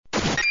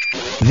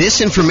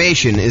This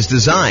information is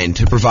designed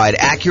to provide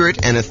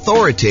accurate and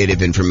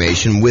authoritative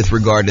information with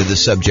regard to the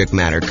subject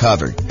matter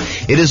covered.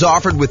 It is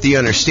offered with the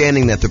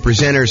understanding that the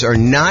presenters are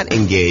not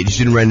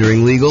engaged in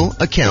rendering legal,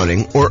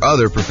 accounting, or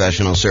other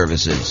professional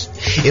services.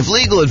 If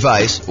legal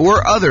advice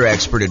or other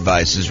expert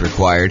advice is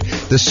required,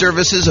 the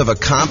services of a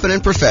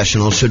competent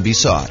professional should be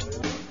sought.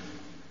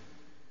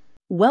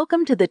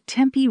 Welcome to the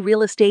Tempe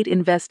Real Estate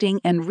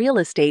Investing and Real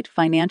Estate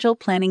Financial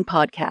Planning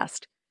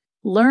Podcast.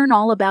 Learn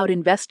all about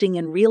investing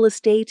in real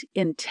estate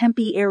in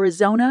Tempe,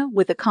 Arizona,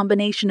 with a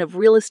combination of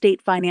real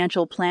estate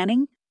financial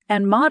planning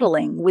and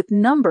modeling with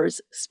numbers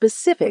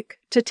specific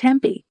to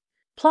Tempe,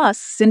 plus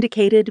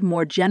syndicated,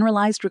 more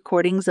generalized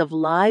recordings of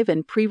live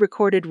and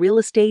pre-recorded real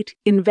estate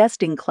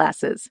investing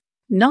classes,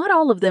 not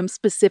all of them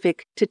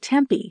specific to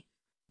Tempe.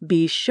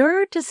 Be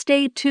sure to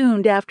stay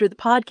tuned after the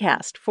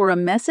podcast for a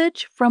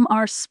message from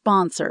our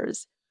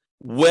sponsors.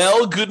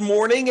 Well, good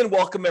morning and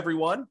welcome,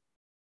 everyone.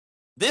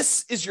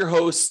 This is your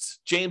host,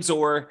 James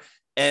Orr,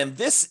 and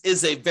this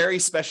is a very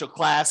special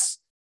class.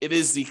 It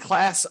is the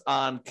class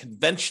on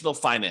conventional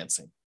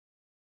financing.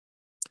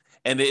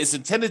 And it is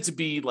intended to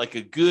be like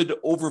a good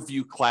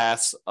overview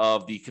class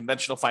of the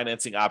conventional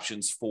financing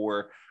options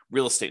for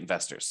real estate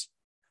investors.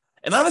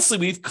 And honestly,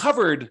 we've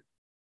covered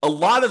a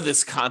lot of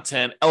this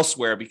content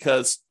elsewhere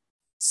because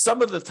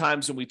some of the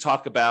times when we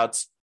talk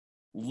about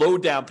low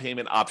down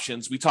payment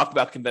options, we talk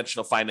about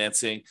conventional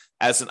financing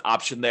as an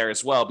option there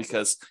as well,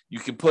 because you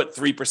can put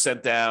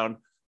 3% down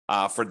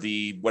for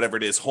the, whatever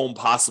it is, Home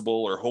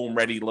Possible or Home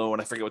Ready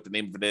loan. I forget what the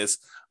name of it is,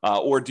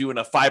 or doing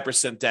a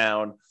 5%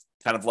 down,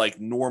 kind of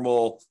like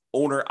normal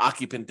owner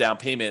occupant down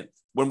payment,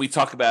 when we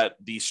talk about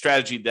the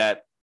strategy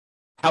that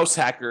house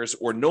hackers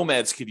or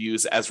nomads could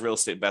use as real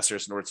estate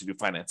investors in order to do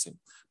financing.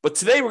 But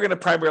today we're going to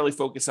primarily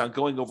focus on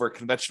going over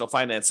conventional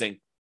financing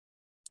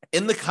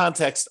in the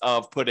context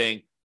of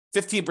putting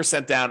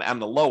 15% down on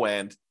the low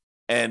end,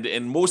 and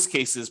in most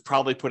cases,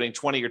 probably putting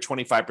 20 or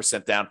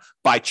 25% down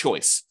by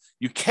choice.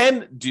 You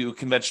can do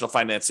conventional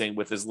financing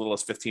with as little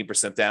as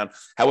 15% down.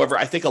 However,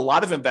 I think a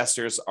lot of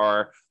investors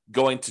are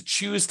going to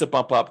choose to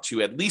bump up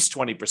to at least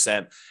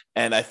 20%.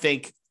 And I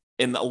think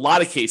in a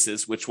lot of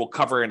cases, which we'll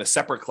cover in a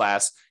separate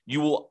class,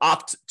 you will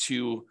opt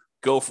to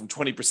go from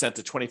 20%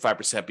 to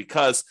 25%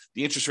 because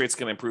the interest rate is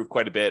going to improve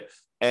quite a bit.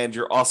 And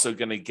you're also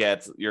going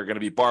to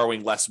be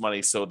borrowing less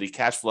money, so the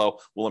cash flow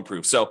will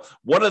improve. So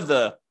one of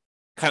the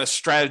kind of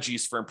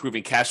strategies for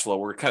improving cash flow,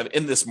 we're kind of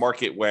in this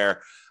market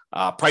where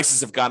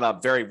prices have gone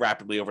up very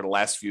rapidly over the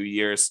last few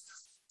years.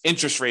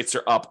 Interest rates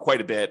are up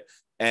quite a bit,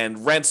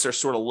 and rents are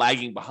sort of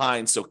lagging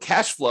behind. So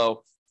cash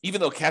flow,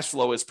 even though cash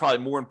flow is probably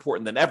more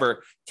important than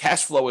ever,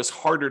 cash flow is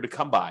harder to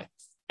come by.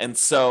 And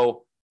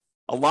so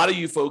a lot of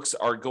you folks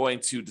are going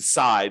to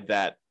decide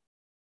that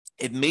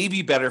it may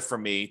be better for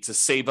me to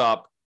save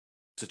up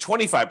to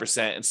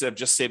 25% instead of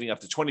just saving up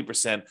to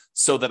 20%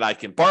 so that I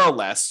can borrow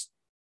less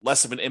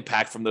of an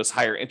impact from those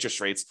higher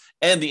interest rates.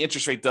 And the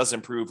interest rate does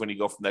improve when you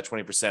go from that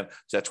 20% to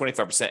that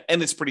 25%.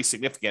 And it's pretty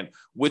significant,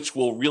 which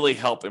will really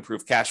help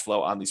improve cash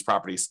flow on these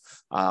properties.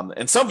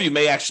 And some of you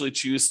may actually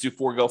choose to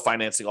forego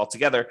financing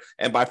altogether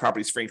and buy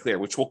properties free and clear,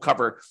 which we'll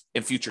cover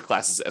in future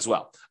classes as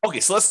well. Okay,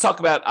 so let's talk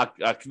about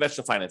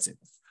conventional financing.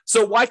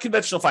 So why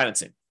conventional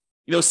financing?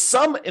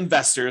 Some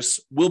investors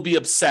will be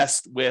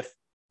obsessed with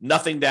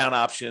nothing down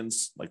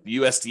options like the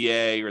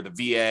USDA or the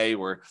VA,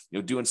 or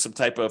doing some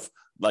type of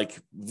like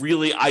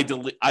really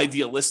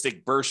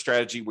idealistic burst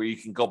strategy where you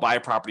can go buy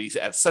properties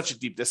at such a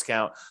deep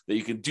discount that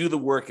you can do the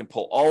work and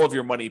pull all of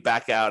your money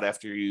back out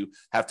after you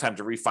have time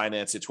to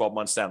refinance it 12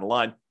 months down the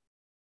line.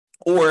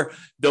 Or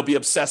they'll be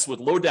obsessed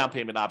with low down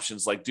payment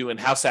options like doing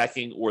house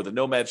hacking or the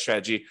nomad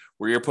strategy,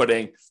 where you're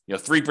putting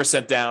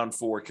 3% down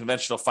for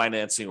conventional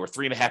financing or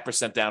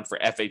 3.5% down for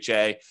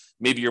FHA.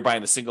 Maybe you're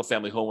buying a single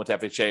family home with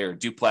FHA, or a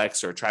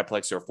duplex or a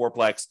triplex or a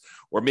fourplex,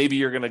 or maybe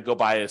you're going to go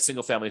buy a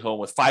single family home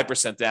with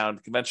 5% down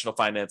conventional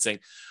financing.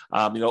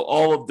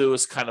 All of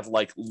those kind of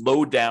like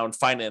low down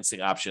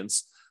financing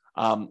options.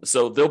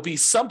 So there'll be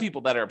some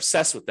people that are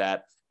obsessed with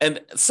that. And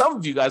some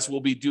of you guys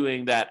will be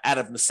doing that out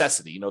of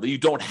necessity, that you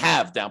don't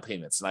have down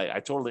payments. And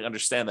I totally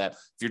understand that.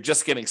 If you're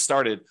just getting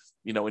started,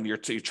 and you're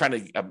trying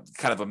to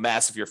kind of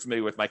amass, if you're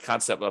familiar with my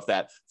concept of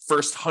that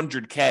first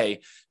 100K,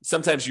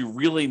 sometimes you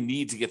really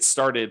need to get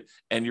started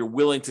and you're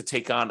willing to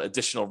take on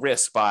additional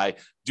risk by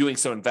doing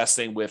some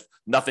investing with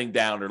nothing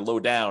down or low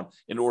down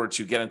in order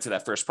to get into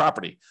that first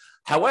property.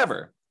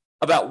 However,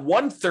 about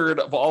 1/3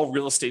 of all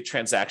real estate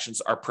transactions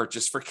are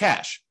purchased for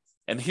cash.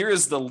 And here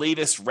is the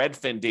latest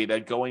Redfin data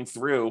going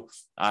through,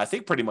 I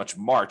think pretty much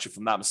March, if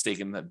I'm not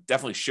mistaken. That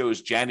definitely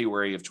shows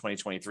January of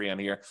 2023 on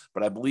here,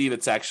 but I believe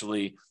it's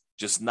actually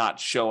just not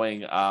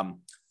showing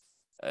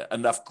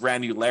enough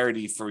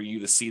granularity for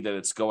you to see that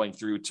it's going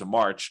through to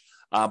March.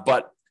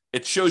 But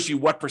it shows you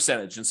what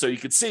percentage. And so you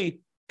could see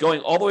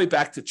going all the way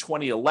back to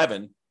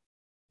 2011,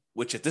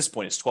 which at this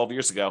point is 12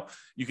 years ago,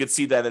 you could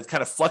see that it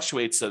kind of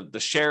fluctuates the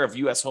share of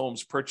U.S.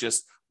 homes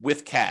purchased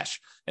with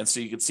cash. And so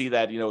you can see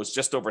that, it's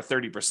just over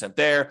 30%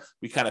 there.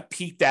 We kind of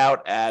peaked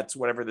out at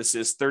whatever this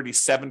is,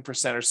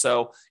 37% or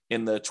so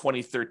in the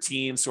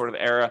 2013 sort of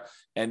era.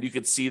 And you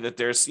can see that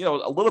there's, a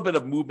little bit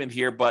of movement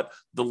here, but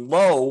the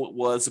low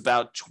was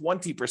about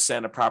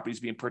 20% of properties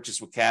being purchased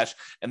with cash.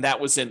 And that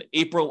was in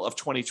April of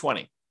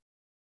 2020,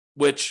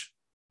 which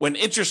when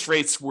interest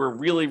rates were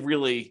really,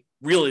 really,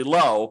 really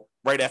low,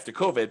 right after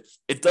COVID,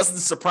 it doesn't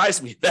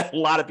surprise me that a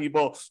lot of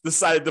people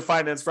decided to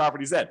finance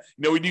properties then.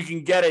 When you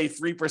can get a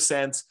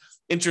 3%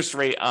 interest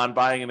rate on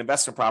buying an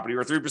investment property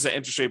or a 3%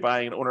 interest rate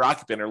buying an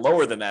owner-occupant or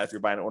lower than that if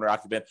you're buying an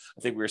owner-occupant,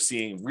 I think we were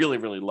seeing really,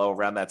 really low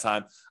around that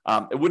time.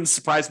 It wouldn't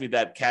surprise me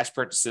that cash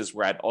purchases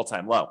were at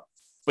all-time low.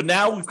 But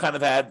now we've kind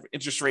of had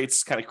interest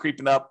rates kind of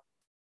creeping up,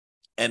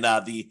 and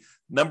the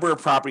number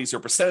of properties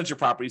or percentage of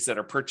properties that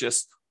are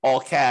purchased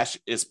all cash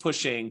is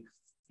pushing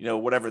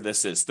whatever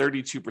this is,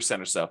 32%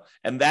 or so.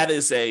 And that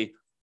is a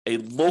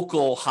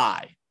local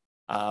high.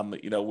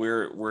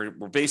 We're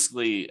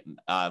basically,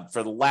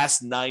 for the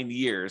last 9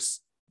 years,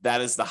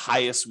 that is the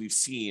highest we've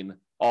seen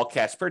all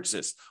cash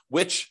purchases,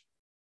 which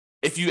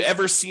if you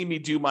ever see me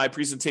do my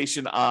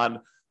presentation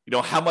on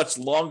how much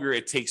longer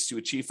it takes to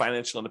achieve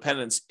financial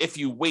independence if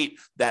you wait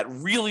that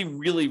really,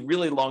 really,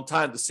 really long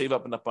time to save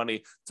up enough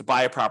money to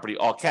buy a property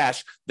all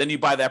cash, then you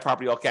buy that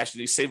property all cash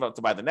and you save up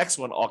to buy the next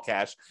one all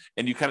cash,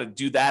 and you kind of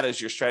do that as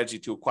your strategy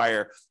to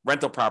acquire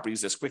rental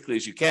properties as quickly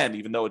as you can,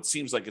 even though it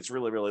seems like it's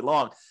really, really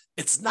long.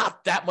 It's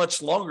not that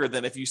much longer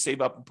than if you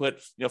save up and put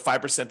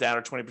 5% down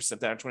or 20%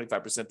 down or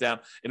 25% down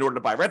in order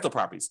to buy rental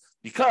properties,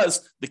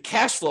 because the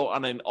cash flow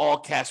on an all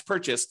cash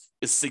purchase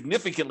is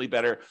significantly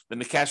better than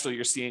the cash flow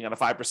you're seeing on a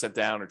 5%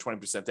 down or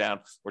 20% down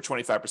or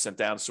 25%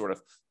 down sort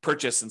of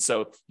purchase. And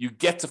so you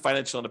get to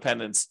financial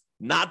independence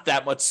not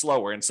that much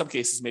slower, in some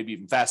cases, maybe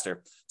even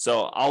faster.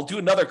 So I'll do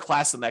another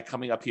class on that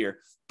coming up here,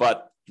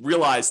 but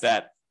realize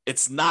that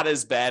it's not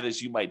as bad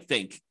as you might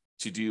think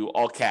to do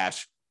all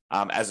cash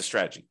as a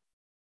strategy.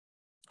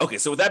 Okay,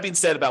 so with that being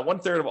said, about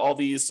 1/3 of all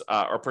these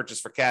are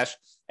purchased for cash,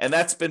 and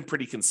that's been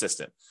pretty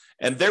consistent.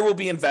 And there will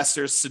be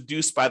investors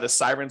seduced by the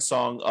siren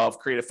song of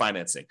creative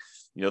financing.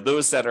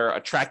 Those that are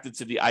attracted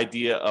to the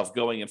idea of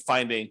going and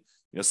finding,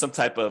 some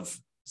type of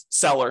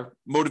seller,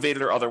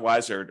 motivated or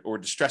otherwise, or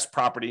distressed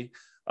property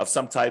of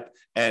some type,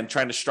 and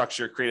trying to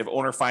structure creative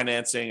owner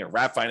financing or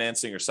wrap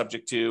financing or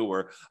subject to,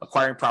 or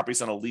acquiring properties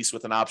on a lease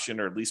with an option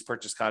or lease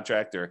purchase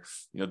contract, or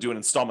do an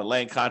installment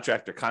land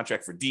contract or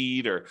contract for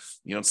deed, or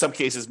in some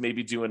cases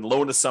maybe doing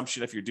loan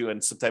assumption if you're doing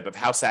some type of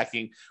house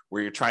hacking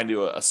where you're trying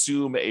to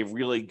assume a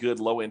really good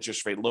low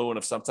interest rate loan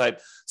of some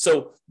type.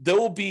 So there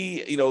will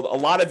be a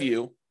lot of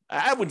you,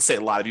 I wouldn't say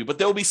a lot of you, but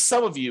there will be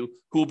some of you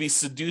who will be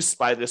seduced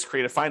by this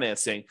creative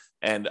financing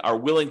and are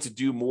willing to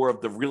do more of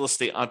the real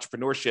estate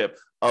entrepreneurship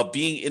of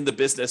being in the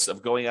business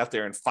of going out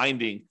there and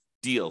finding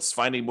deals,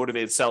 finding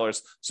motivated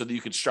sellers so that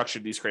you can structure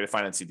these creative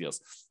financing deals.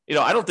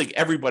 I don't think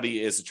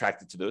everybody is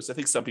attracted to those. I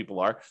think some people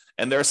are,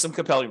 and there are some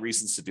compelling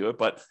reasons to do it,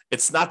 but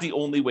it's not the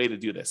only way to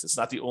do this. It's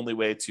not the only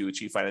way to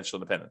achieve financial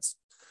independence.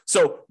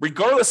 So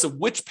regardless of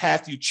which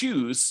path you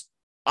choose,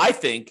 I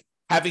think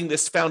having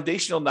this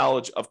foundational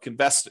knowledge of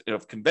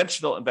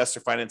conventional investor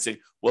financing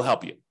will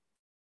help you.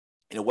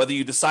 Whether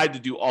you decide to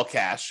do all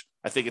cash,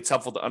 I think it's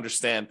helpful to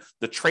understand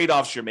the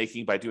trade-offs you're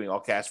making by doing all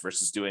cash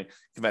versus doing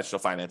conventional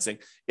financing.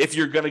 If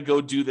you're going to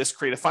go do this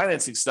creative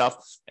financing stuff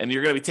and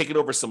you're going to be taking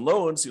over some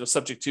loans,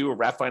 subject to or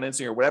wrap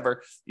financing or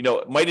whatever,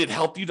 might it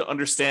help you to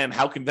understand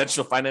how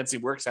conventional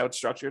financing works, how it's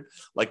structured,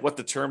 like what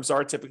the terms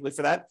are typically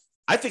for that?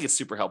 I think it's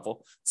super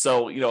helpful.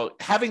 So,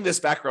 having this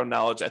background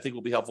knowledge, I think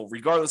will be helpful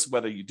regardless of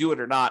whether you do it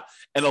or not.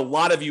 And a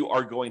lot of you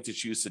are going to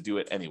choose to do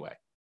it anyway.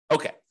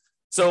 Okay.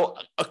 So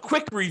a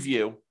quick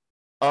review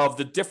of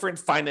the different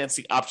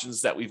financing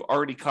options that we've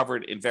already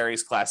covered in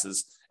various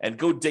classes, and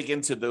go dig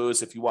into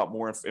those if you want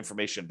more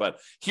information. But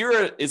here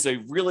is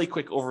a really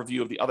quick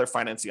overview of the other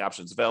financing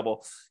options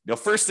available.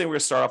 First thing we're going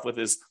to start off with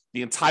is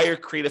the entire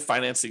creative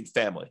financing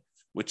family,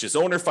 which is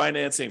owner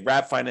financing,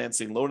 wrap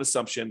financing, loan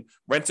assumption,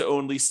 rent to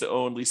own, lease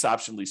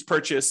option, lease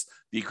purchase,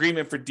 the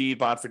agreement for deed,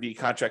 bond for deed,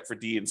 contract for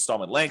deed,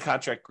 installment land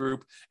contract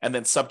group, and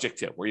then subject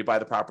to, where you buy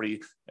the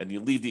property and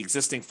you leave the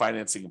existing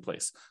financing in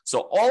place.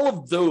 So all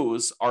of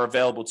those are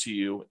available to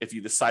you if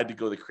you decide to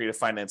go the creative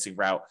financing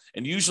route.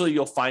 And usually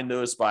you'll find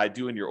those by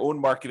doing your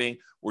own marketing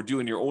or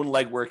doing your own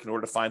legwork in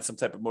order to find some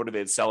type of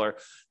motivated seller.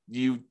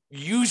 You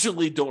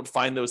usually don't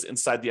find those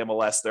inside the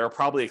MLS. There are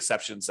probably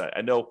exceptions.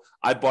 I know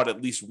I bought at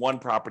least one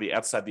property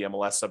outside the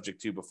MLS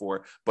subject to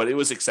before, but it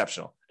was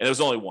exceptional. And it was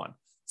only one.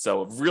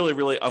 So really,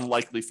 really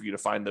unlikely for you to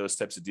find those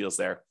types of deals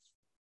there.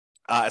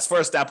 As far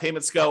as down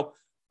payments go,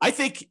 I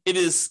think it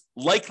is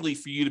likely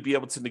for you to be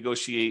able to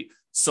negotiate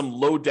some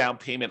low down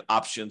payment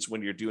options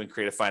when you're doing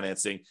creative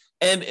financing.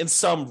 And in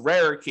some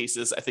rare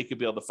cases, I think you'll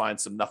be able to find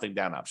some nothing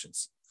down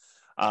options.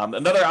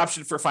 Another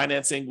option for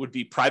financing would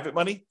be private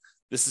money.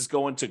 This is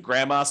going to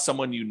grandma,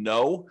 someone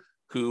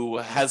who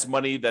has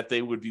money that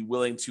they would be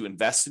willing to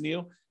invest in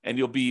you. and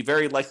you'll be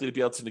very likely to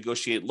be able to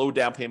negotiate low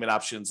down payment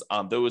options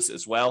on those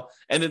as well.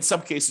 And in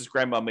some cases,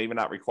 grandma may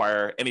not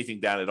require anything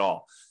down at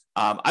all.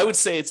 I would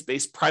say it's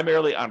based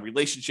primarily on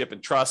relationship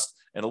and trust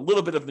and a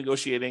little bit of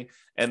negotiating,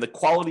 and the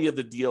quality of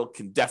the deal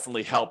can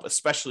definitely help,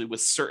 especially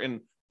with certain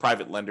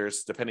private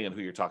lenders, depending on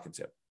who you're talking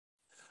to.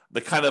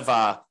 The kind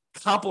of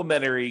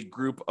complementary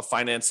group of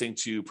financing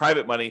to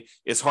private money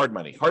is hard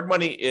money. Hard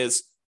money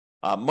is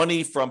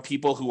money from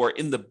people who are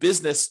in the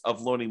business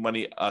of loaning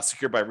money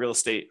secured by real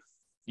estate.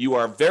 You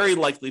are very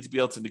likely to be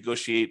able to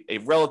negotiate a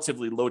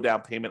relatively low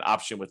down payment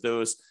option with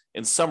those.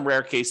 In some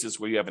rare cases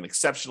where you have an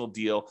exceptional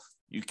deal,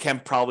 you can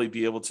probably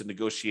be able to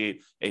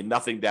negotiate a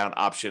nothing down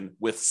option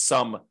with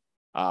some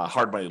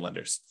hard money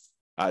lenders.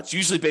 It's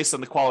usually based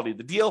on the quality of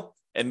the deal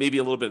and maybe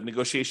a little bit of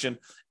negotiation.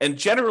 And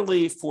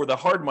generally for the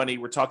hard money,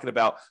 we're talking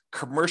about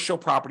commercial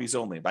properties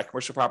only. By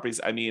commercial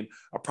properties, I mean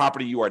a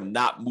property you are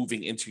not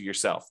moving into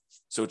yourself.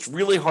 So it's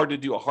really hard to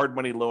do a hard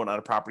money loan on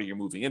a property you're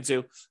moving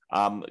into,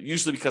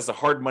 usually because the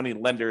hard money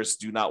lenders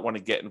do not want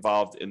to get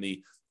involved in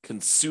the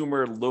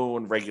consumer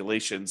loan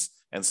regulations.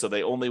 And so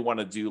they only want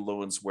to do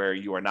loans where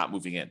you are not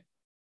moving in.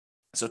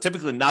 So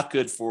typically not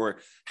good for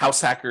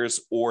house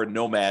hackers or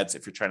nomads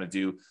if you're trying to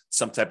do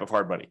some type of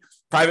hard money.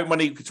 Private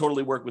money could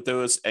totally work with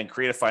those, and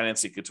creative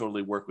financing could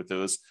totally work with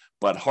those.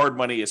 But hard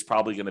money is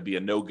probably going to be a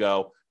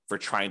no-go for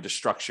trying to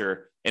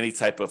structure any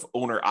type of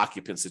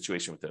owner-occupant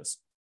situation with those.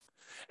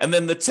 And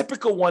then the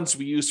typical ones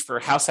we use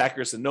for house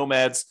hackers and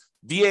nomads,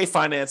 VA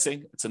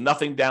financing. It's a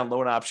nothing down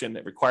loan option.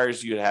 It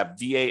requires you to have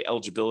VA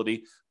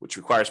eligibility, which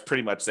requires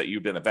pretty much that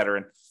you've been a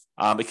veteran.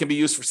 It can be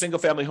used for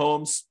single-family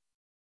homes,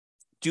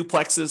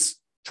 duplexes,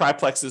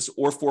 triplexes,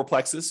 or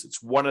fourplexes.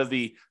 It's one of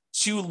the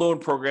 2 loan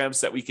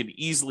programs that we can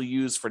easily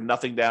use for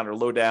nothing down or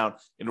low down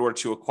in order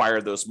to acquire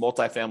those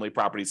multifamily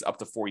properties up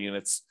to 4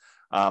 units.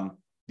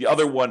 The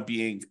other one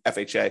being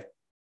FHA.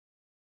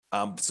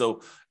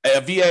 So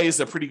a VA is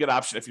a pretty good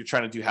option if you're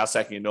trying to do house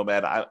hacking and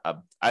nomad.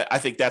 I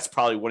think that's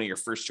probably one of your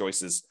first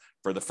choices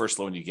for the first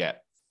loan you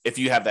get, if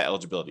you have that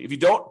eligibility. If you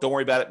don't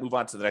worry about it. Move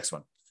on to the next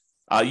one.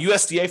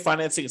 USDA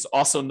financing is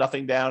also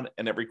nothing down,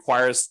 and it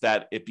requires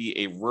that it be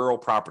a rural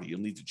property. You'll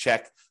need to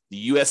check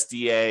the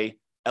USDA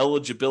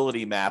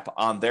eligibility map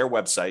on their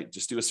website.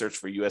 Just do a search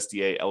for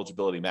USDA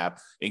eligibility map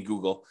in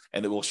Google,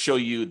 and it will show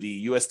you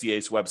the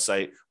USDA's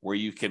website where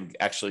you can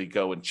actually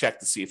go and check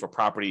to see if a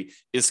property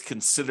is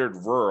considered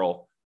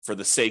rural for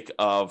the sake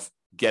of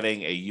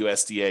getting a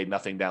USDA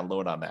nothing down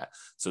loan on that.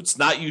 So it's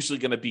not usually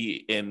going to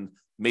be in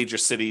major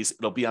cities.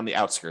 It'll be on the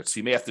outskirts. So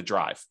you may have to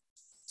drive.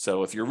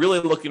 So if you're really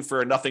looking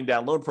for a nothing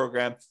down loan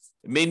program,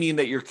 it may mean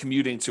that you're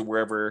commuting to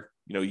wherever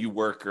you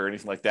work or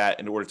anything like that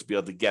in order to be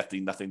able to get the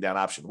nothing down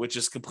option, which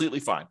is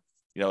completely fine.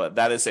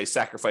 That is a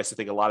sacrifice I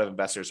think a lot of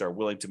investors are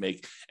willing to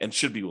make and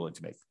should be willing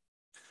to make.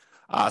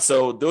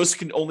 So those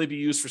can only be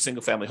used for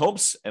single family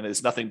homes and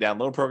is nothing down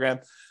loan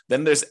program.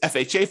 Then there's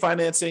FHA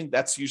financing.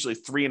 That's usually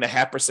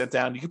 3.5%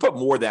 down. You can put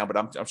more down, but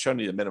I'm showing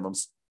you the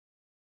minimums.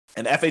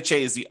 And FHA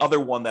is the other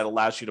one that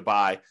allows you to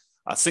buy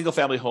single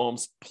family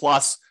homes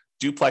plus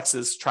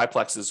duplexes,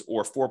 triplexes,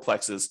 or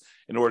fourplexes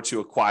in order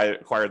to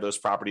acquire those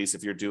properties.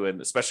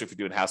 Especially if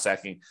you're doing house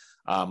hacking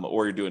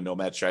or you're doing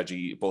nomad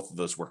strategy, both of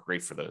those work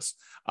great for those.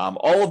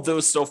 All of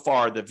those so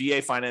far, the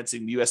VA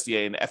financing,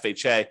 USDA, and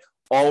FHA,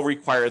 all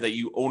require that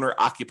you owner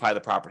occupy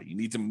the property. You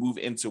need to move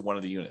into one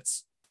of the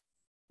units,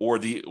 or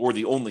the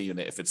only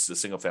unit if it's a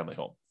single family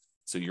home.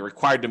 So you're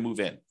required to move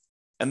in.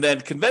 And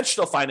then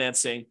conventional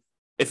financing,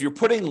 if you're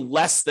putting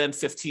less than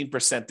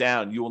 15%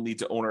 down, you will need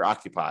to owner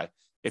occupy.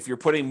 If you're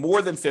putting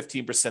more than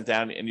 15%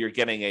 down and you're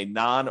getting a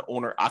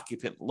non-owner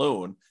occupant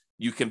loan,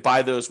 you can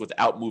buy those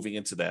without moving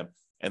into them.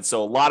 And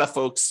so a lot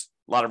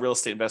of real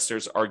estate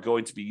investors are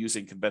going to be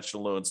using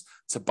conventional loans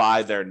to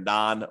buy their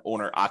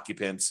non-owner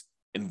occupants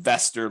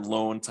investor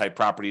loan type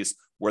properties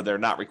where they're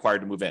not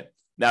required to move in.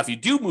 Now, if you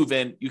do move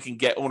in, you can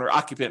get owner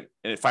occupant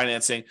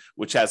financing,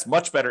 which has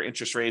much better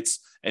interest rates,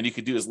 and you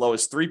can do as low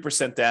as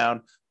 3%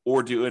 down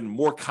or doing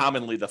more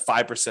commonly the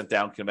 5%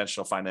 down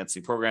conventional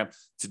financing program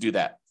to do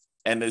that.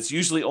 And it's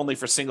usually only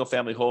for single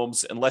family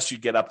homes unless you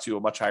get up to a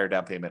much higher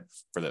down payment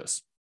for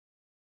those.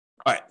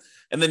 All right.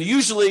 And then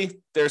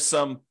usually there's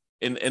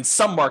in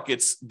some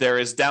markets, there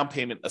is down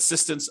payment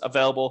assistance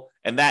available,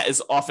 and that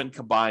is often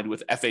combined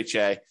with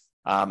FHA.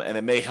 And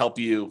it may help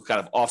you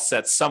kind of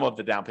offset some of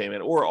the down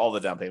payment or all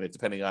the down payment,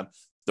 depending on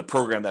the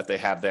program that they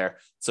have there.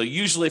 So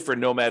usually for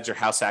nomads or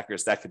house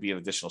hackers, that could be an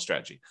additional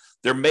strategy.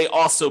 There may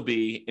also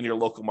be in your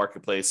local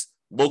marketplace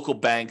local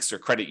banks or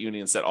credit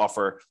unions that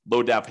offer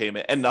low down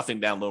payment and nothing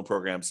down loan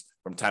programs.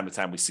 From time to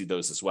time, we see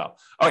those as well.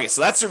 Okay,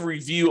 so that's a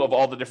review of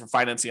all the different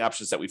financing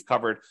options that we've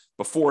covered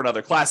before in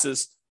other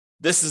classes.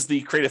 This is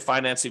the creative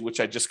financing, which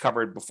I just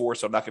covered before,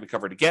 so I'm not going to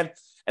cover it again.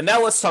 And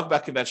now let's talk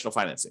about conventional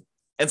financing,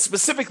 and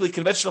specifically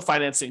conventional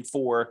financing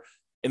for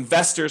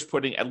investors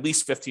putting at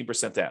least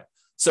 15% down.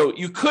 So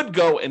you could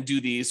go and do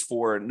these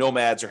for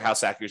nomads or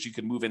house hackers. You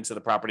can move into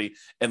the property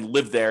and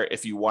live there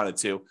if you wanted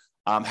to.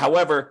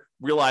 However,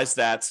 realize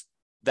that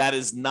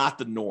is not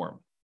the norm.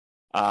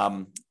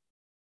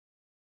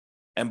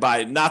 And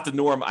by not the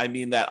norm, I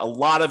mean that a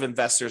lot of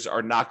investors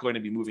are not going to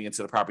be moving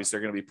into the properties. They're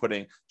going to be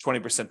putting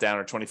 20% down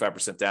or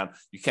 25% down.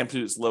 You can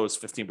put as low as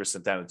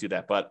 15% down and do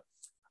that. But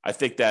I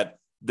think that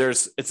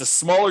it's a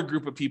smaller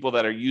group of people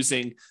that are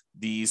using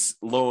these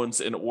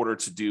loans in order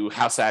to do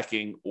house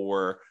hacking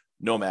or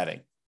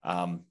nomading.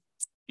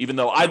 Even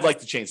though I'd like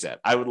to change that.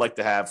 I would like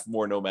to have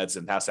more nomads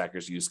and house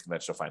hackers use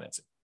conventional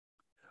financing.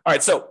 All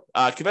right, so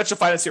conventional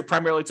finance here,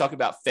 primarily talking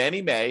about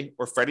Fannie Mae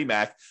or Freddie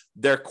Mac.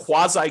 They're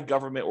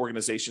quasi-government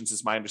organizations,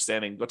 is my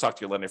understanding. Go talk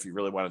to your lender if you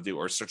really want to do,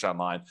 or search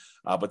online.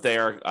 But they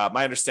are,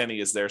 my understanding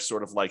is they're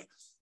sort of like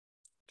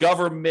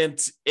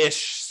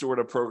government-ish sort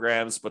of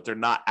programs, but they're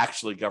not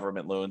actually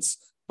government loans.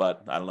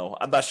 But I don't know.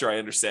 I'm not sure I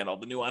understand all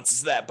the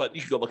nuances of that, but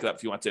you can go look it up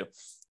if you want to.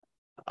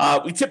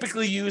 We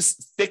typically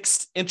use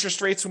fixed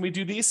interest rates when we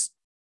do these.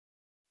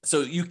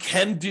 So you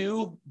can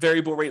do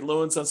variable rate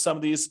loans on some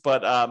of these,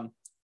 but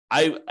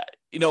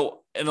in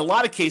a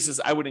lot of cases,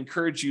 I would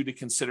encourage you to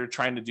consider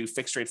trying to do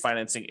fixed rate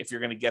financing if you're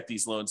going to get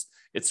these loans.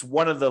 It's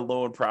one of the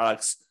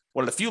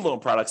few loan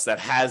products that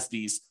has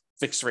these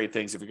fixed rate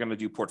things. If you're going to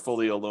do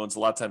portfolio loans, a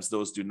lot of times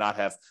those do not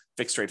have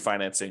fixed rate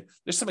financing.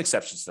 There's some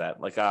exceptions to that.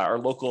 Like our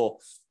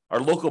local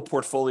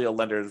portfolio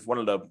lender, one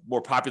of the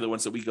more popular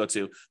ones that we go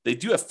to, they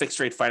do have fixed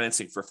rate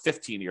financing for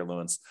 15-year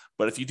loans.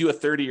 But if you do a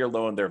 30-year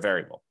loan, they're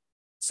variable.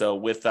 So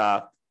with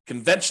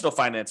conventional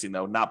financing,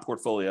 though, not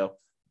portfolio,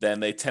 then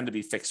they tend to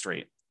be fixed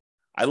rate.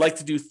 I like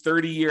to do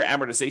 30-year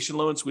amortization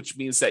loans, which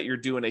means that you're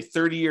doing a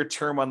 30-year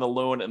term on the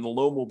loan and the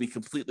loan will be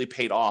completely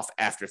paid off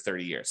after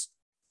 30 years.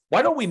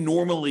 Why don't we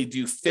normally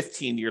do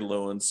 15-year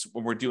loans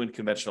when we're doing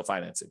conventional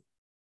financing?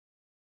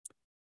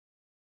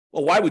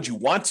 Well, why would you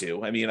want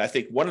to? I mean, I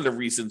think one of the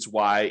reasons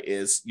why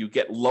is you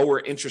get lower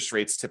interest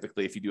rates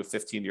typically if you do a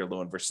 15-year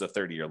loan versus a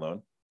 30-year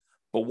loan.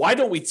 But why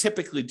don't we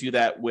typically do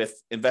that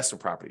with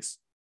investment properties?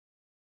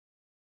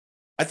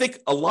 I think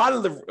one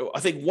of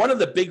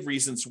the big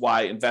reasons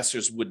why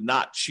investors would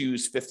not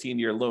choose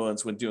 15-year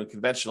loans when doing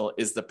conventional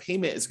is the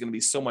payment is going to be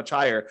so much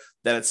higher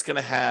that it's going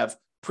to have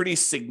pretty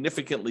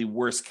significantly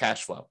worse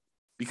cash flow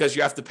because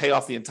you have to pay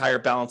off the entire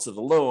balance of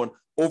the loan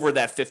over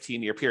that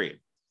 15-year period.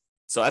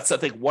 So that's, I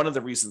think, one of the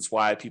reasons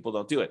why people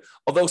don't do it.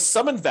 Although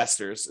some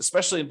investors,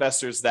 especially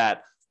investors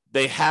that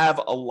they have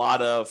a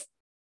lot of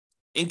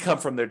income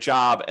from their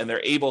job and they're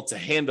able to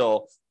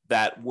handle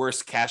that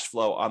worse cash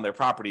flow on their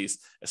properties,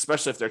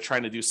 especially if they're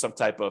trying to do some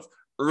type of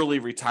early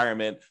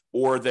retirement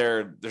or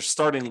they're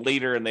starting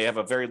later and they have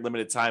a very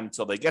limited time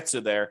until they get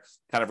to their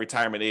kind of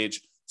retirement age.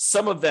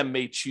 Some of them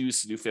may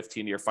choose to do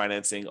 15-year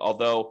financing,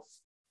 although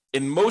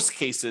in most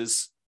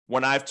cases,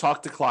 when I've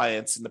talked to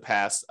clients in the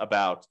past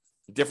about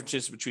the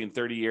differences between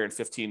 30-year and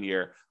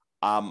 15-year,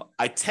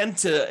 I tend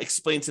to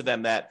explain to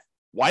them that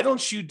why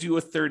don't you do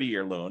a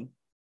 30-year loan?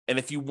 And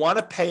if you want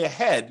to pay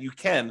ahead, you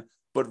can,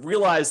 but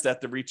realize that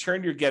the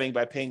return you're getting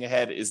by paying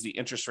ahead is the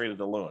interest rate of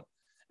the loan.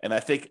 And I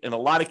think in a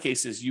lot of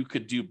cases, you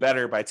could do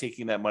better by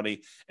taking that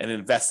money and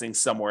investing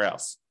somewhere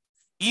else.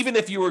 Even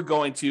if you were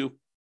going to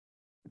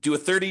do a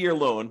 30-year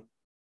loan,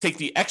 take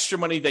the extra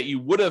money that you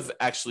would have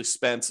actually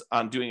spent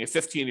on doing a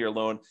 15-year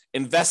loan,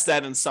 invest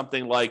that in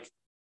something like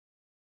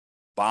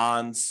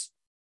bonds,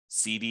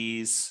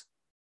 CDs,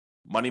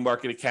 money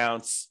market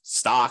accounts,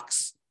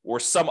 stocks, or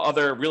some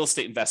other real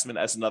estate investment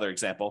as another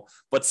example,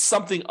 but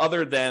something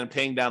other than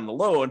paying down the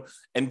loan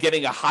and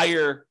getting a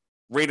higher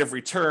rate of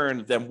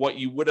return than what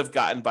you would have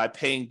gotten by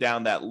paying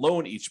down that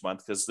loan each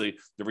month, because the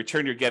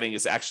return you're getting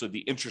is actually the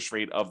interest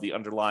rate of the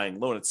underlying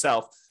loan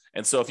itself.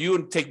 And so if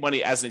you take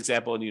money as an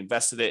example and you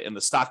invested it in the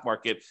stock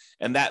market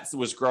and that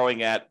was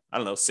growing at,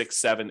 6,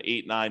 7,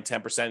 8, 9,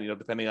 10%,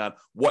 depending on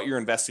what you're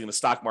investing in the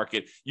stock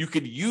market, you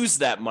could use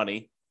that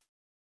money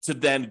to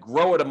then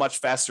grow at a much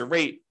faster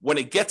rate. When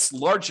it gets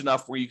large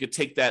enough where you could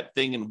take that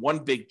thing in one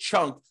big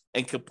chunk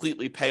and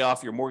completely pay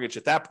off your mortgage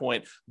at that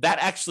point, that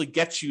actually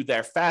gets you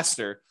there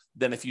faster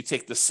than if you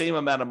take the same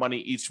amount of money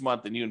each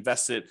month and you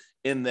invest it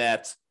in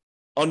that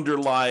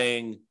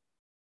underlying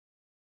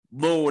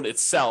loan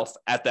itself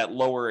at that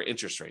lower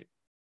interest rate.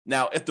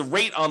 Now, if the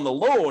rate on the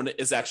loan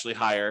is actually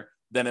higher,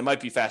 then it might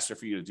be faster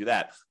for you to do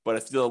that. But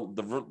if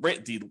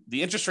the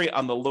interest rate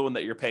on the loan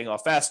that you're paying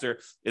off faster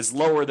is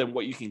lower than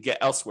what you can get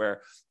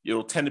elsewhere,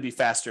 it'll tend to be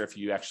faster if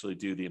you actually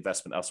do the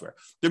investment elsewhere.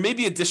 There may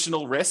be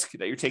additional risk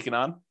that you're taking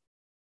on.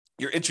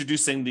 You're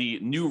introducing the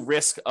new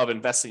risk of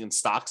investing in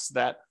stocks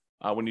that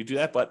when you do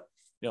that. But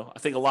I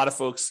think a lot of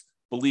folks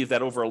believe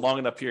that over a long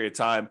enough period of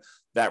time,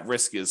 that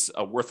risk is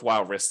a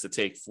worthwhile risk to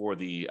take for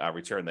the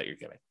return that you're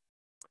getting.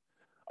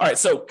 All right,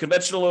 so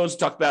conventional loans, we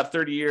talked about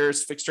 30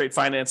 years, fixed rate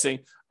financing.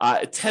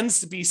 It tends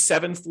to be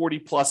 740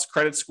 plus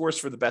credit scores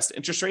for the best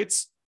interest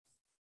rates.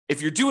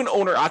 If you're doing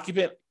owner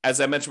occupant, as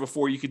I mentioned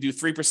before, you could do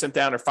 3%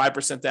 down or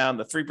 5% down.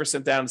 The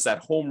 3% down is that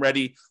home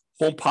ready,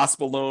 home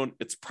possible loan.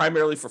 It's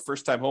primarily for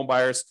first time home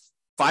buyers.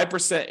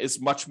 5% is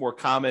much more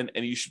common,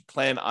 and you should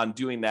plan on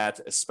doing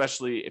that,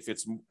 especially if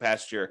it's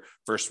past your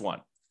first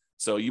one.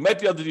 So you might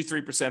be able to do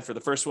 3% for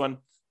the first one,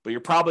 but you're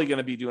probably going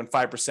to be doing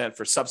 5%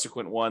 for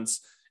subsequent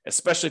ones,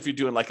 especially if you're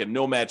doing like a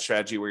nomad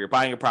strategy where you're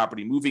buying a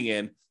property, moving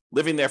in,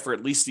 living there for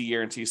at least a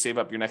year until you save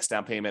up your next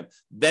down payment,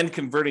 then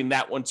converting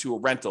that one to a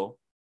rental.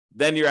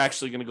 Then you're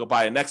actually going to go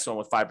buy a next one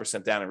with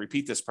 5% down and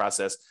repeat this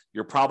process.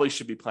 You probably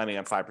should be planning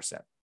on 5%,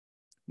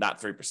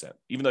 not 3%,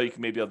 even though you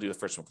can maybe be able to do the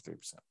first one for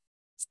 3%.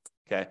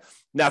 Okay.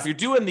 Now, if you're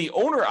doing the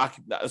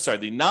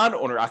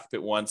non-owner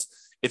occupant ones,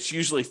 it's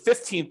usually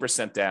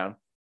 15% down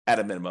at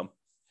a minimum,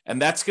 and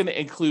that's going to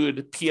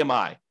include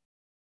PMI.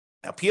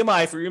 Now,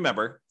 PMI, if you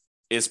remember,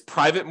 is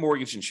private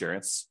mortgage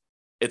insurance.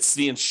 It's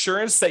the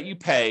insurance that you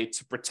pay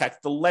to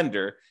protect the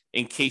lender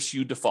in case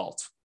you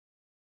default.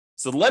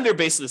 So the lender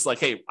basically is like,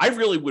 hey, I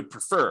really would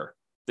prefer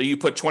that you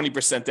put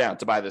 20% down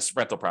to buy this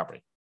rental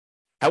property.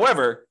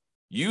 However,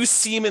 you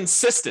seem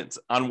insistent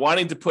on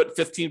wanting to put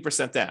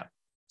 15% down.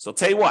 So I'll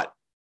tell you what,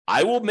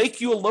 I will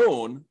make you a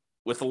loan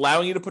with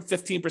allowing you to put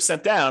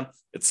 15% down.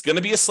 It's going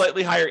to be a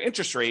slightly higher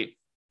interest rate.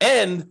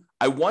 And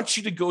I want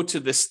you to go to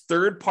this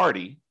third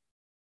party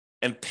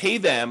and pay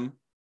them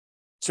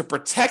to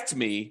protect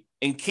me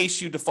in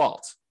case you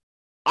default.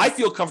 I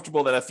feel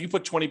comfortable that if you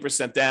put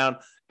 20% down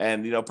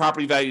and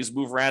property values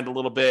move around a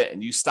little bit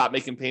and you stop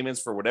making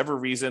payments for whatever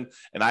reason,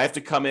 and I have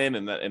to come in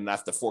and I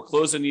have to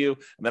foreclose on you,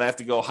 and then I have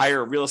to go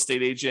hire a real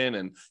estate agent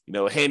and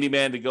a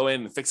handyman to go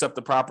in and fix up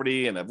the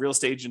property and a real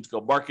estate agent to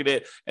go market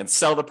it and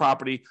sell the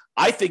property,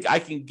 I think I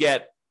can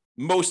get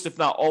most, if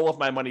not all of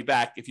my money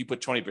back if you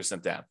put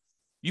 20% down.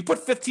 You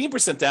put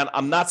 15% down,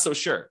 I'm not so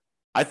sure.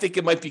 I think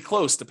it might be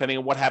close depending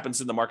on what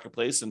happens in the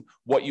marketplace and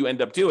what you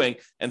end up doing.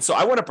 And so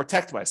I want to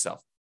protect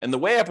myself. And the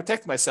way I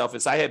protect myself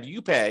is I have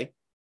you pay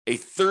a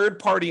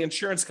third-party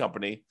insurance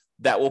company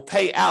that will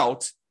pay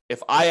out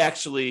if I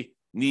actually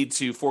need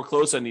to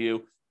foreclose on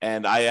you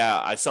and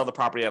I sell the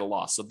property at a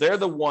loss. So they're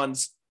the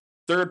ones,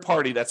 third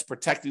party, that's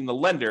protecting the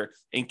lender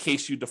in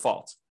case you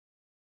default.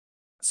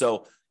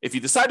 So if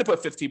you decide to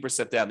put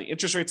 15% down, the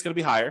interest rate's going to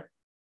be higher.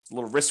 It's a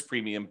little risk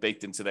premium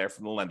baked into there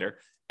from the lender,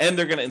 and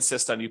they're going to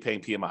insist on you paying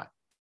PMI.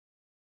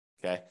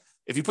 Okay.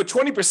 If you put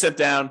 20%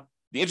 down,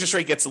 the interest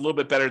rate gets a little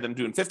bit better than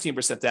doing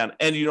 15% down,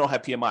 and you don't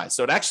have PMI.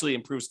 So it actually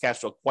improves cash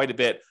flow quite a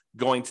bit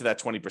going to that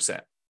 20%.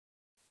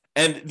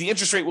 And the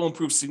interest rate will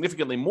improve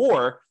significantly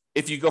more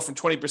if you go from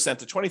 20%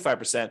 to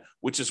 25%,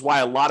 which is why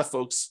a lot of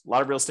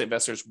real estate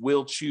investors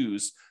will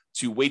choose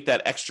to wait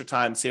that extra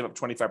time, save up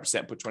 25%,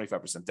 and put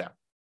 25% down.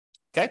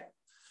 Okay.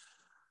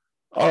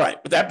 All right.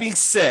 With that being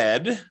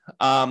said,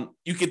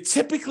 you could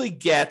typically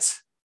get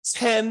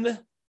 10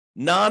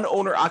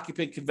 non-owner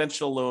occupant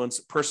conventional loans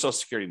per Social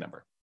Security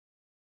number.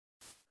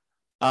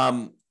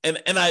 And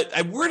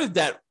I worded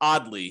that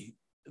oddly.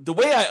 The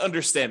way I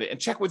understand it, and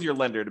check with your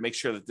lender to make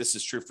sure that this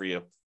is true for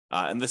you.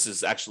 And this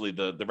is actually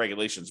the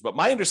regulations. But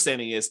my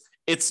understanding is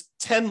it's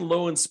 10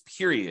 loans,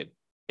 period,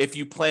 if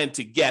you plan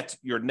to get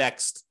your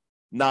next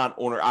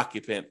non-owner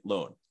occupant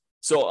loan.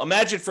 So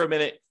imagine for a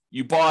minute,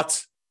 you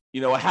bought,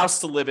 a house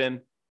to live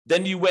in,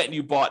 then you went and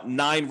you bought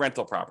 9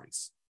 rental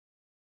properties,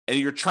 and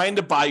you're trying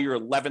to buy your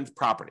 11th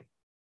property.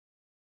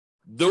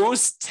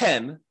 Those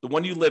 10, the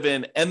one you live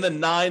in, and the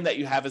 9 that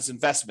you have as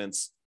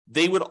investments,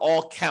 they would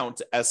all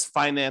count as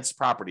financed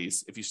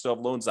properties if you still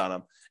have loans on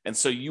them. And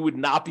so you would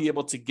not be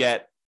able to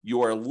get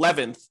your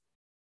 11th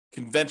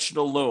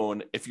conventional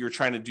loan if you're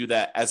trying to do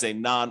that as a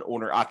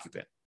non-owner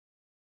occupant.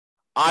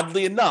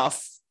 Oddly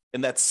enough,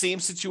 in that same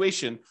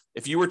situation,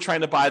 if you were trying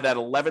to buy that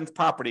 11th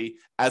property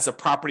as a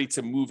property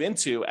to move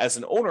into as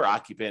an owner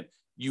occupant,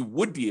 you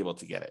would be able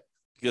to get it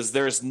because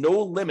there is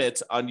no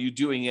limit on you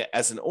doing it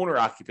as an owner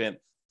occupant.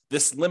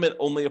 This limit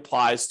only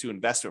applies to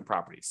investment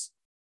properties.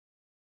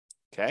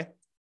 Okay,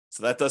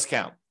 so that does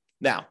count.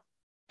 Now,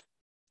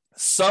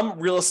 some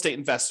real estate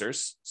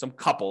investors, some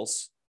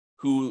couples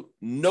who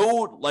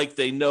know,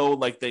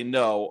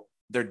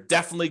 they're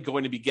definitely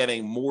going to be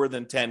getting more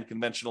than 10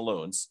 conventional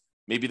loans.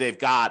 Maybe they've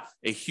got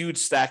a huge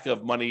stack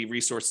of money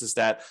resources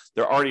that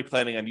they're already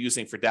planning on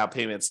using for down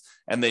payments,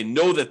 and they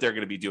know that they're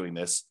going to be doing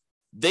this.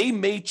 They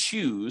may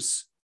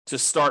choose to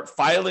start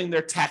filing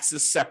their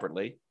taxes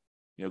separately,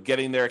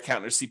 getting their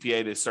accountant or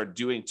CPA to start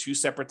doing 2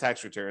 separate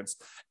tax returns.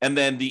 And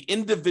then the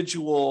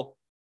individual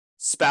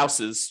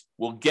spouses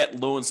will get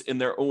loans in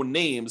their own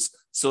names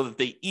so that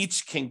they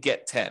each can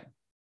get 10.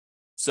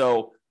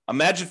 So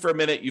imagine for a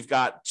minute, you've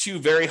got 2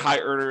 very high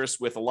earners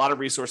with a lot of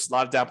resources, a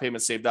lot of down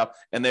payments saved up,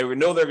 and they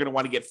know they're going to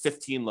want to get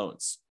 15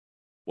 loans.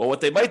 Well,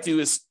 what they might do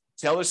is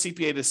tell their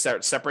CPA to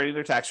start separating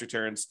their tax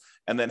returns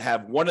and then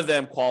have one of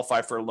them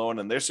qualify for a loan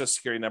and their Social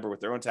Security number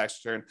with their own tax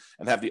return,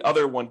 and have the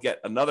other one get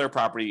another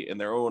property in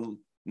their own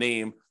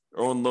name,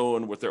 their own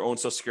loan with their own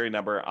Social Security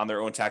number on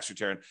their own tax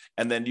return.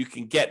 And then you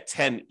can get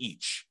 10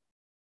 each.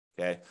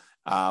 Okay.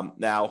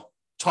 Now,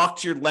 talk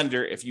to your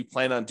lender if you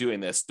plan on doing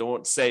this.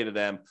 Don't say to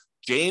them,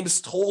 James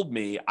told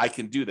me I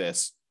can do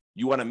this.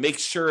 You want to make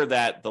sure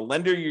that the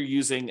lender you're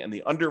using and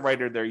the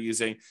underwriter they're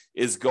using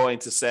is going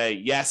to say,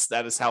 yes,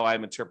 that is how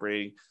I'm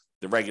interpreting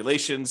the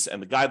regulations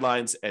and the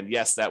guidelines. And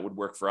yes, that would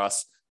work for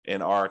us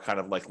in our kind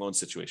of like loan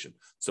situation.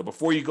 So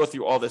before you go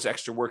through all this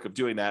extra work of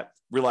doing that,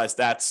 realize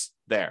that's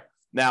there.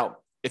 Now,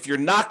 if you're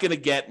not going to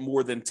get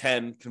more than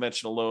 10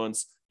 conventional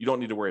loans, you don't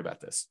need to worry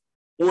about this.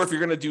 Or if you're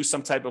going to do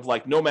some type of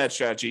like nomad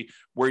strategy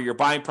where you're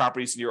buying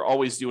properties and you're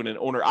always doing an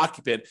owner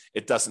occupant,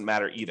 it doesn't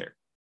matter either.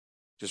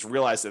 Just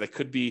realize that it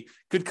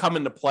could come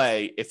into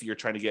play if you're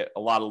trying to get a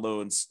lot of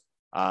loans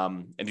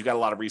and you've got a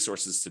lot of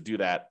resources to do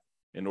that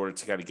in order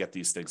to kind of get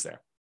these things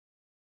there.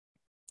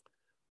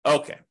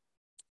 Okay.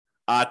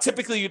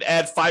 Typically, you'd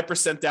add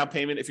 5% down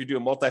payment if you're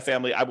doing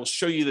multifamily. I will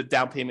show you the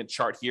down payment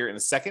chart here in a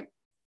second.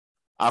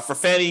 For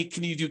Fannie,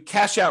 can you do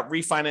cash out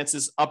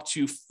refinances up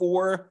to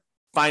 4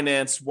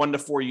 finance 1 to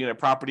 4 unit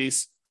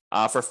properties?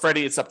 For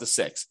Freddie, it's up to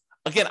 6.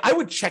 Again, I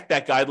would check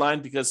that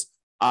guideline because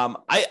I'm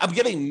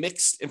getting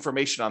mixed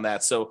information on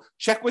that. So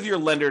check with your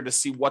lender to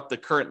see what the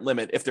current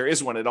limit, if there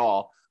is one at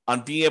all,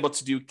 on being able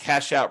to do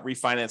cash out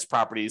refinance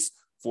properties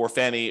for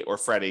Fannie or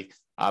Freddie,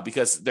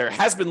 because there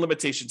has been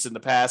limitations in the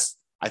past.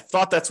 I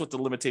thought that's what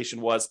the limitation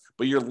was,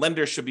 but your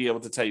lender should be able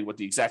to tell you what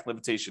the exact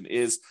limitation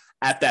is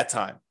at that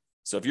time.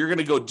 So if you're going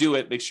to go do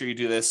it, make sure you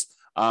do this.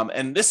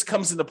 And this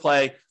comes into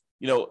play,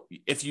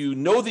 if you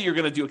know that you're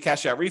going to do a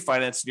cash out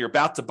refinance and you're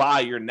about to buy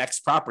your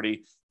next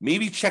property,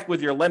 maybe check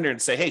with your lender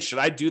and say, hey, should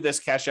I do this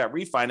cash out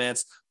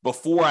refinance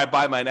before I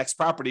buy my next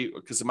property?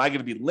 Because am I going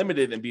to be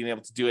limited in being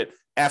able to do it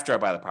after I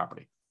buy the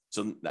property?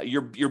 So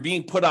you're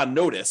being put on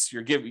notice.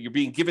 You're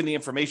being given the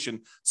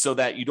information so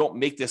that you don't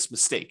make this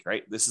mistake,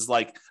 right? This is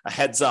like a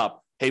heads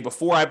up. Hey,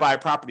 before I buy a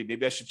property,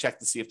 maybe I should check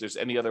to see if there's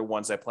any other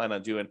ones I plan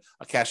on doing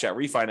a cash out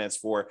refinance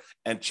for,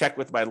 and check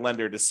with my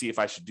lender to see if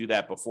I should do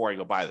that before I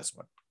go buy this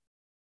one.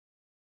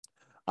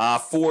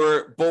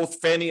 For both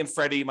Fannie and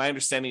Freddie, my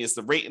understanding is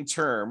the rate and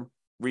term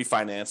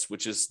refinance,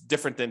 which is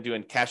different than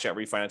doing cash out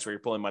refinance where you're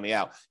pulling money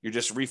out. You're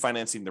just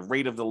refinancing the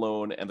rate of the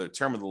loan and the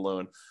term of the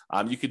loan.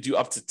 You could do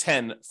up to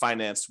 10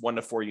 financed 1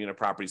 to 4 unit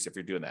properties if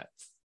you're doing that.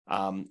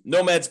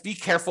 Nomads, be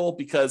careful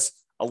because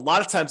a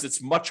lot of times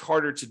it's much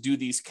harder to do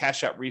these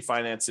cash out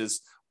refinances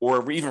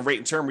or even rate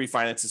and term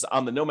refinances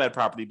on the nomad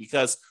property,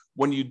 because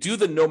when you do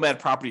the nomad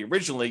property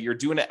originally, you're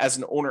doing it as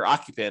an owner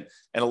occupant,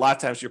 and a lot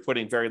of times you're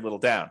putting very little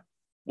down.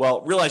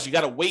 Well, realize you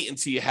got to wait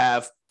until you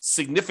have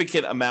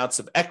significant amounts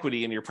of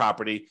equity in your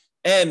property.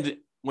 And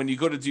when you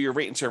go to do your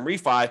rate and term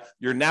refi,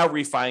 you're now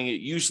refining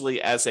it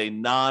usually as a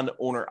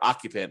non-owner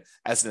occupant,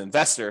 as an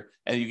investor,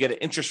 and you get an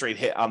interest rate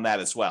hit on that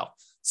as well.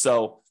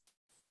 So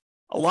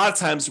a lot of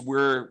times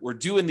we're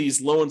doing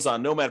these loans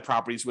on nomad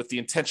properties with the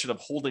intention of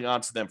holding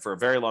on to them for a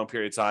very long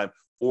period of time,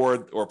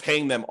 or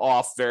paying them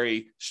off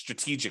very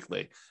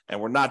strategically.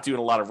 And we're not doing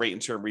a lot of rate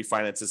and term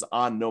refinances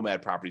on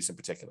nomad properties in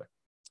particular.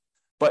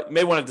 But you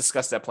may want to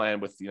discuss that plan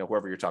with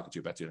whoever you're talking to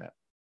about doing that.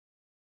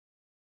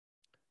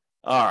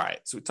 All right,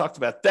 so we talked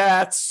about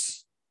that.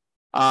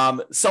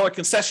 Seller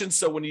concessions.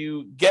 So when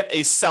you get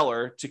a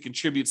seller to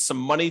contribute some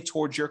money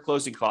towards your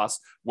closing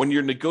costs, when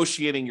you're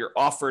negotiating your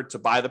offer to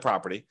buy the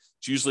property,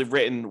 it's usually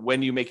written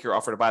when you make your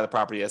offer to buy the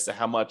property as to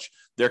how much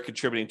they're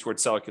contributing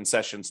towards seller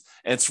concessions.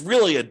 And it's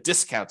really a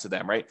discount to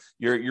them, right?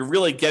 You're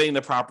really getting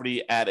the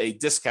property at a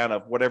discount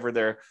of whatever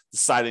they're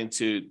deciding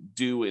to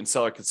do in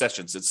seller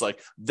concessions. It's like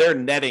they're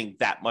netting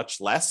that much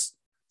less.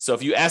 So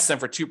if you ask them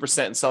for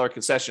 2% in seller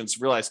concessions,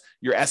 realize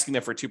you're asking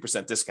them for a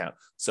 2% discount.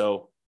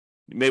 So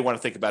you may want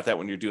to think about that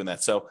when you're doing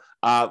that. So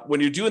when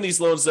you're doing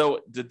these loans, though,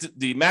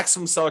 the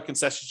maximum seller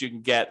concessions you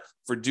can get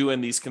for doing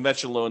these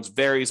conventional loans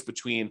varies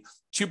between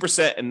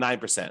 2% and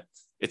 9%.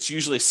 It's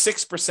usually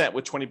 6%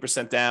 with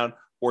 20% down,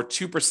 or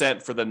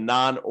 2% for the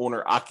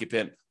non-owner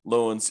occupant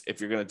loans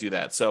if you're going to do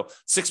that. So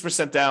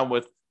 6% down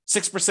with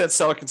 6%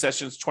 seller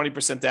concessions,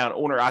 20% down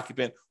owner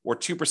occupant, or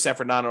 2%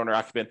 for non-owner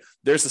occupant.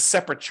 There's a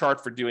separate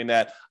chart for doing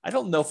that. I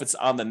don't know if it's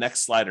on the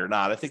next slide or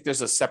not. I think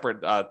there's a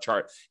separate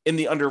chart in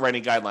the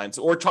underwriting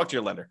guidelines, or talk to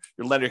your lender.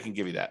 Your lender can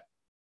give you that.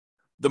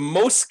 The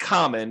most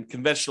common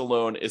conventional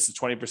loan is the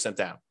 20%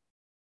 down.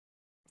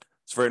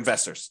 It's for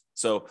investors.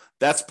 So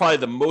that's probably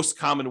the most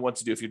common one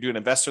to do. If you're doing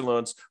investor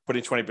loans,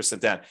 putting 20%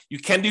 down. You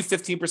can do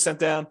 15%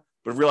 down,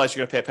 but realize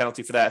you're going to pay a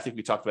penalty for that. I think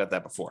we talked about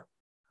that before.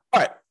 All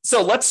right,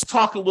 so let's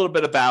talk a little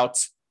bit about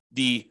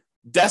the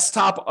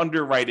desktop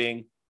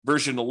underwriting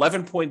version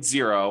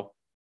 11.0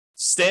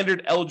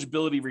 standard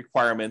eligibility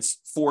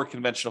requirements for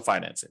conventional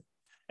financing.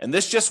 And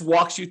this just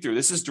walks you through.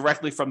 This is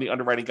directly from the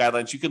underwriting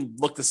guidelines. You can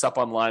look this up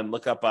online,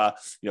 look up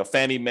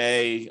Fannie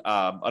Mae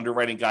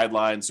underwriting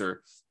guidelines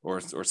or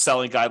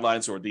selling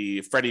guidelines, or the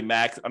Freddie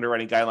Mac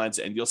underwriting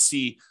guidelines, and you'll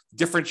see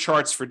different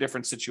charts for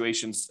different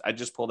situations. I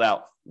just pulled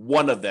out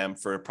one of them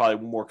for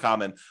probably more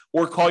common,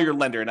 or call your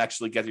lender and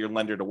actually get your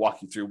lender to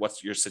walk you through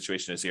what your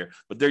situation is here.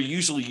 But they're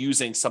usually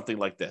using something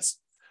like this.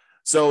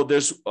 So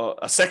there's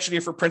a section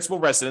here for principal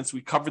residence. We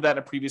covered that in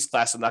a previous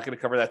class. I'm not going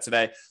to cover that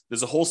today.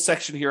 There's a whole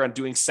section here on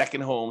doing second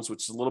homes,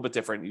 which is a little bit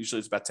different. Usually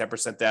it's about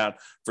 10% down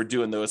for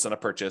doing those on a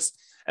purchase.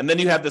 And then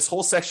you have this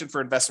whole section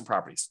for investment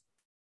properties.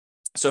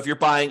 So if you're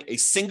buying a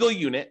single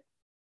unit,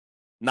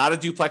 not a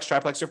duplex,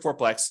 triplex, or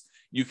fourplex,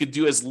 you could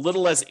do as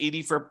little as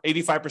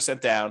 85%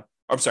 down.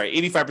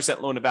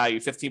 85% loan to value,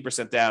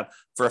 15% down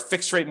for a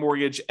fixed rate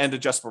mortgage and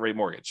adjustable rate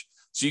mortgage.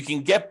 So you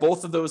can get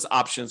both of those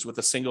options with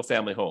a single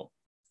family home.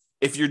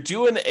 If you're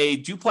doing a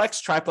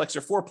duplex, triplex,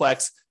 or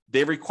fourplex,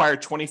 they require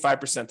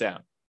 25%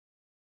 down.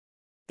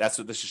 That's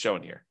what this is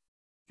showing here.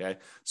 Okay.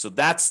 So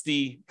that's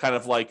the kind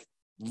of like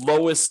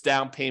lowest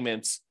down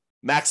payments,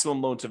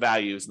 maximum loan to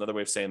value is another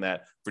way of saying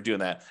that for doing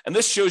that. And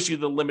this shows you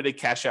the limited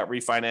cash out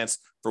refinance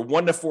for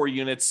 1 to 4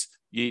 units.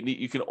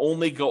 You can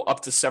only go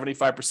up to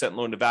 75%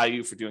 loan to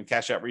value for doing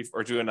cash out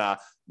or doing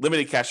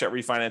limited cash out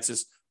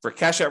refinances. For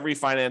cash out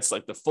refinance,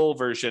 like the full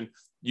version,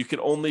 you can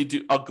only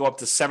go up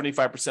to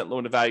 75%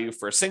 loan to value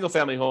for a single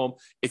family home.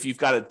 If you've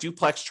got a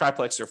duplex,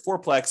 triplex, or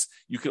fourplex,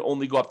 you can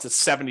only go up to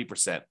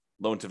 70%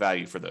 loan to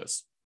value for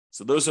those.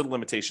 So those are the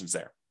limitations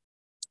there.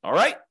 All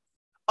right.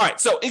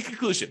 So in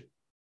conclusion,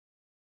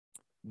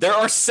 there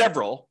are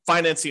several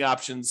financing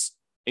options,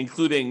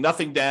 including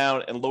nothing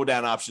down and low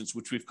down options,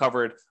 which we've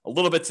covered a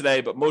little bit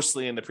today, but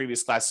mostly in the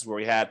previous classes where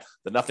we had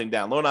the nothing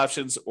down loan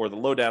options or the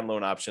low down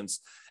loan options.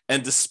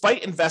 And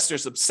despite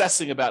investors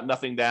obsessing about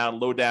nothing down,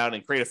 low down,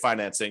 and creative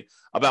financing,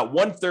 about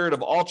 1/3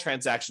 of all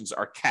transactions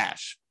are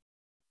cash.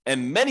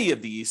 And many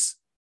of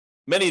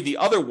the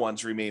other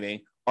ones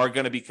remaining are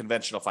going to be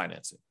conventional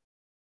financing.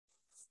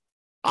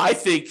 I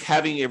think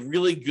having a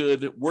really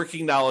good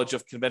working knowledge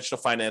of conventional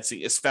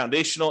financing is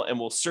foundational and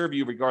will serve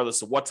you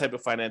regardless of what type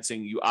of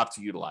financing you opt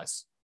to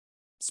utilize,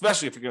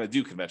 especially if you're going to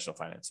do conventional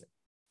financing.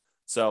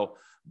 So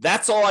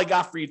that's all I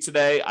got for you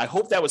today. I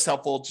hope that was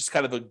helpful. Just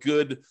kind of a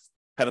good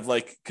kind of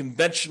like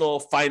conventional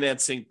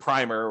financing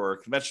primer or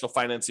conventional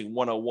financing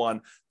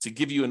 101 to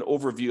give you an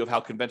overview of how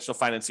conventional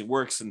financing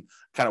works and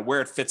kind of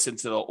where it fits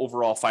into the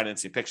overall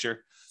financing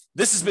picture.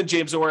 This has been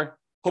James Orr.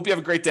 Hope you have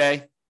a great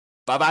day.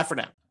 Bye-bye for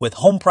now. With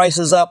home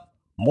prices up,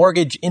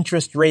 mortgage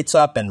interest rates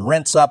up, and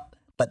rents up,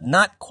 but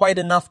not quite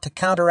enough to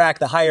counteract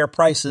the higher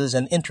prices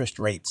and interest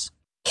rates,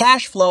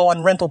 cash flow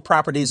on rental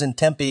properties in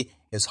Tempe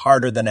is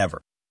harder than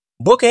ever.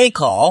 Book a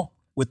call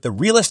with the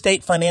Real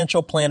Estate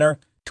Financial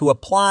Planner to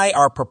apply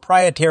our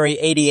proprietary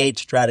 88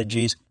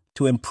 strategies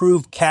to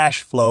improve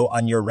cash flow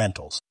on your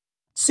rentals.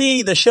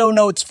 See the show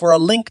notes for a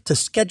link to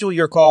schedule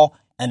your call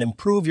and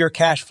improve your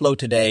cash flow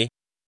today.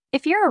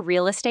 If you're a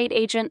real estate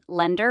agent,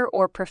 lender,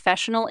 or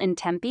professional in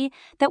Tempe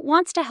that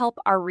wants to help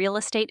our real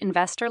estate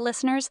investor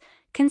listeners,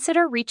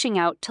 consider reaching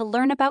out to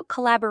learn about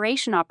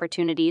collaboration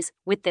opportunities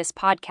with this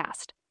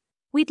podcast.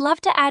 We'd love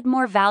to add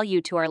more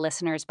value to our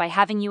listeners by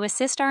having you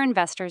assist our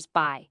investors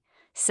buy,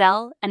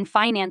 sell, and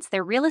finance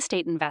their real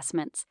estate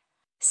investments.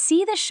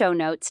 See the show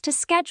notes to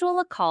schedule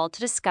a call to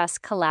discuss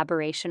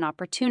collaboration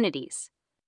opportunities.